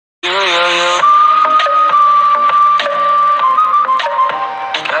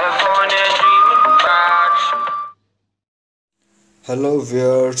Hello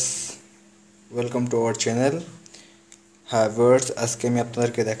viewers, welcome to our channel. হ্যাঁ viewers, আজকে আমি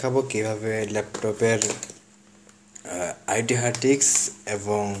আপনাদেরকে দেখাবো কিভাবে ল্যাপটপের আইডি হার্ড ডিস্ক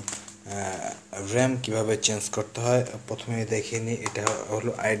এবং র্যাম কিভাবে চেঞ্জ করতে হয়। প্রথমে দেখে নিই, এটা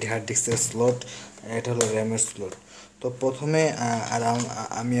হলো আইডি হার্ড ডিস্কের স্লট, এটা হলো র্যামের স্লট। তো প্রথমে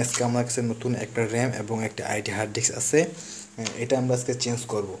আমি আজকে আমার কাছে নতুন একটা র্যাম এবং একটা আইডি হার্ড ডিস্ক আছে, এটা আমরা আজকে চেঞ্জ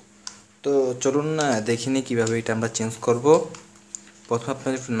করব। তো চলুন না দেখে নিই কীভাবে এটা আমরা চেঞ্জ করব। প্রথমে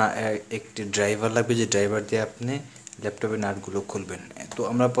আপনার একটি ড্রাইভার লাগবে, যে ড্রাইভার দিয়ে আপনি ল্যাপটপের নাটগুলো খুলবেন। তো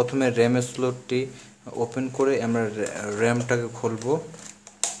আমরা প্রথমে র্যামের স্লটটি ওপেন করে আমরা র্যামটাকে খুলবো।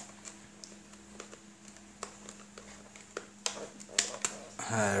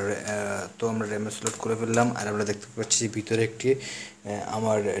 হ্যাঁ, তো আমরা র্যামের স্লট করে ফেললাম। আর আমরা দেখতে পাচ্ছি ভিতরে একটি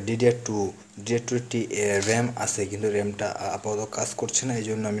আমার DDR2 একটি র্যাম আছে, কিন্তু র্যামটা আপাতত কাজ করছে না, এই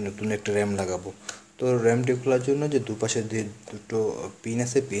জন্য আমি নতুন একটা র্যাম লাগাবো। তো র্যামটি খোলার জন্য যে দুপাশে দুটো পিন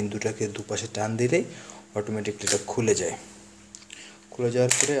আছে, পিন দুটাকে দুপাশে টান দিলেই অটোমেটিকলি এটা খুলে যায়। খুলে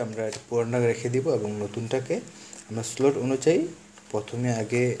যাওয়ার পরে আমরা এটা পুরোটা রেখে দিব এবং নতুনটাকে আমরা স্লট অনুযায়ী প্রথমে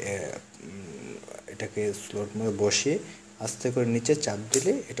আগে এটাকে স্লট মধ্যে বসিয়ে আস্তে করে নিচে চাপ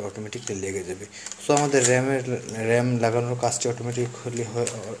দিলে এটা অটোমেটিকলি লেগে যাবে। সো আমাদের র্যাম লাগানোর কাজটি অটোমেটিকলি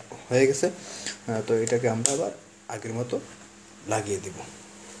হয়ে গেছে। তো এটাকে আমরা আবার আগের মতো লাগিয়ে দিব।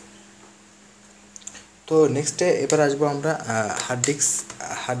 তো নেক্সটে এবার আসবো আমরা হার্ড ডিস্ক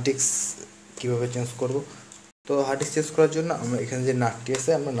কীভাবে চেঞ্জ করব। তো হার্ড ডিস্ক চেঞ্জ করার জন্য আমরা এখানে যে নাটটি আছে,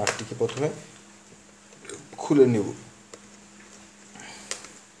 আমরা নাটটিকে প্রথমে খুলে নেব।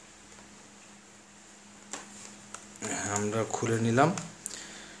 আমরা খুলে নিলাম।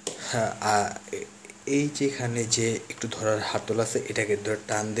 হ্যাঁ, এই যেখানে যে একটু ধরার হাতল আছে, এটাকে ধরে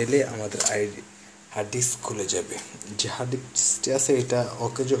টান দিলে আমাদের হার্ড ডিস্ক খুলে যাবে। যে হার্ড ডিস্কটি আছে এটা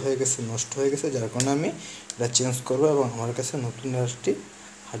অকেজো হয়ে গেছে, নষ্ট হয়ে গেছে, যার কারণে আমি এটা চেঞ্জ করবো এবং আমার কাছে নতুন একটি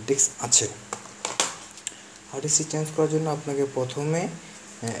হার্ড ডিস্ক আছে। হার্ড ডিস্ক চেঞ্জ করার জন্য আপনাকে প্রথমে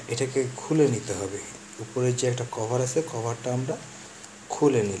এটাকে খুলে নিতে হবে। উপরে যে একটা কভার আছে, কভারটা আমরা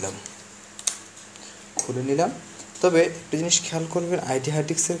খুলে নিলাম। তবে একটা জিনিস খেয়াল করবেন, আইডি হার্ড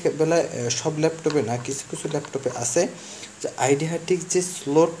ডিস্কের বেলায় সব ল্যাপটপে না, কিছু কিছু ল্যাপটপে আছে যে আইডি হার্ড ডিস্ক যে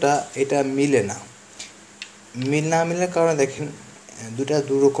স্লটটা এটা মিলে না। মিলার কারণে দেখেন দুটা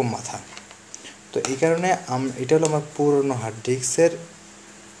দুরকম মাথা। তো এই কারণে এটা হলো আমার পুরনো hard disk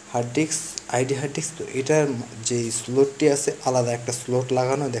ID hard disk. তো এটার যে স্লটটি আছে আলাদা একটা স্লট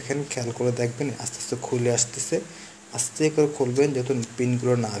লাগানো, দেখেন খেয়াল করে দেখবেন, আস্তে আস্তে খুলে আসতেছে। আস্তে করে খুলবেন যাতে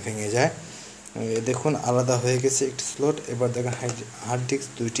পিনগুলো না ভেঙে যায়। দেখুন আলাদা হয়ে গেছে একটি স্লট। এবার দেখেন হার্ড ডিস্ক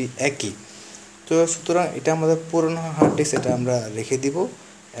দুইটি একই। তো সুতরাং এটা আমাদের পুরনো হার্ড ডিস্ক, এটা আমরা রেখে দিব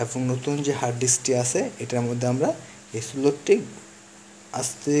এবং নতুন যে হার্ড ডিস্কটি আছে এটার মধ্যে আমরা এই স্লটটি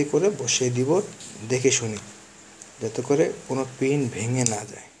আস্তে করে বসিয়ে দিব, দেখে শুনি, যাতে করে কোনো পিন ভেঙে না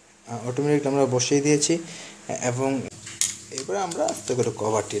যায়। অটোমেটিক আমরা বসিয়ে দিয়েছি এবং এবারে আমরা আস্তে করে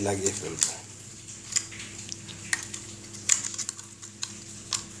কভারটি লাগিয়ে ফেলব।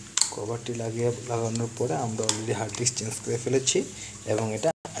 কভারটি লাগানোর পরে আমরা অলরেডি হার্ড ডিস্ক চেঞ্জ করে ফেলেছি এবং এটা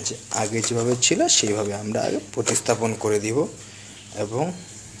আগে যেভাবে ছিল সেইভাবে আমরা আগে প্রতিস্থাপন করে দিব এবং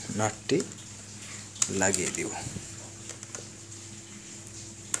নাটটি লাগিয়ে দিব।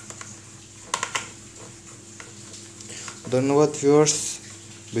 ধন্যবাদ ভিউয়ার্স,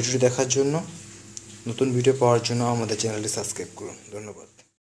 ভিডিওটি দেখার জন্য। নতুন ভিডিও পাওয়ার জন্য আমাদের চ্যানেলটি সাবস্ক্রাইব করুন। ধন্যবাদ।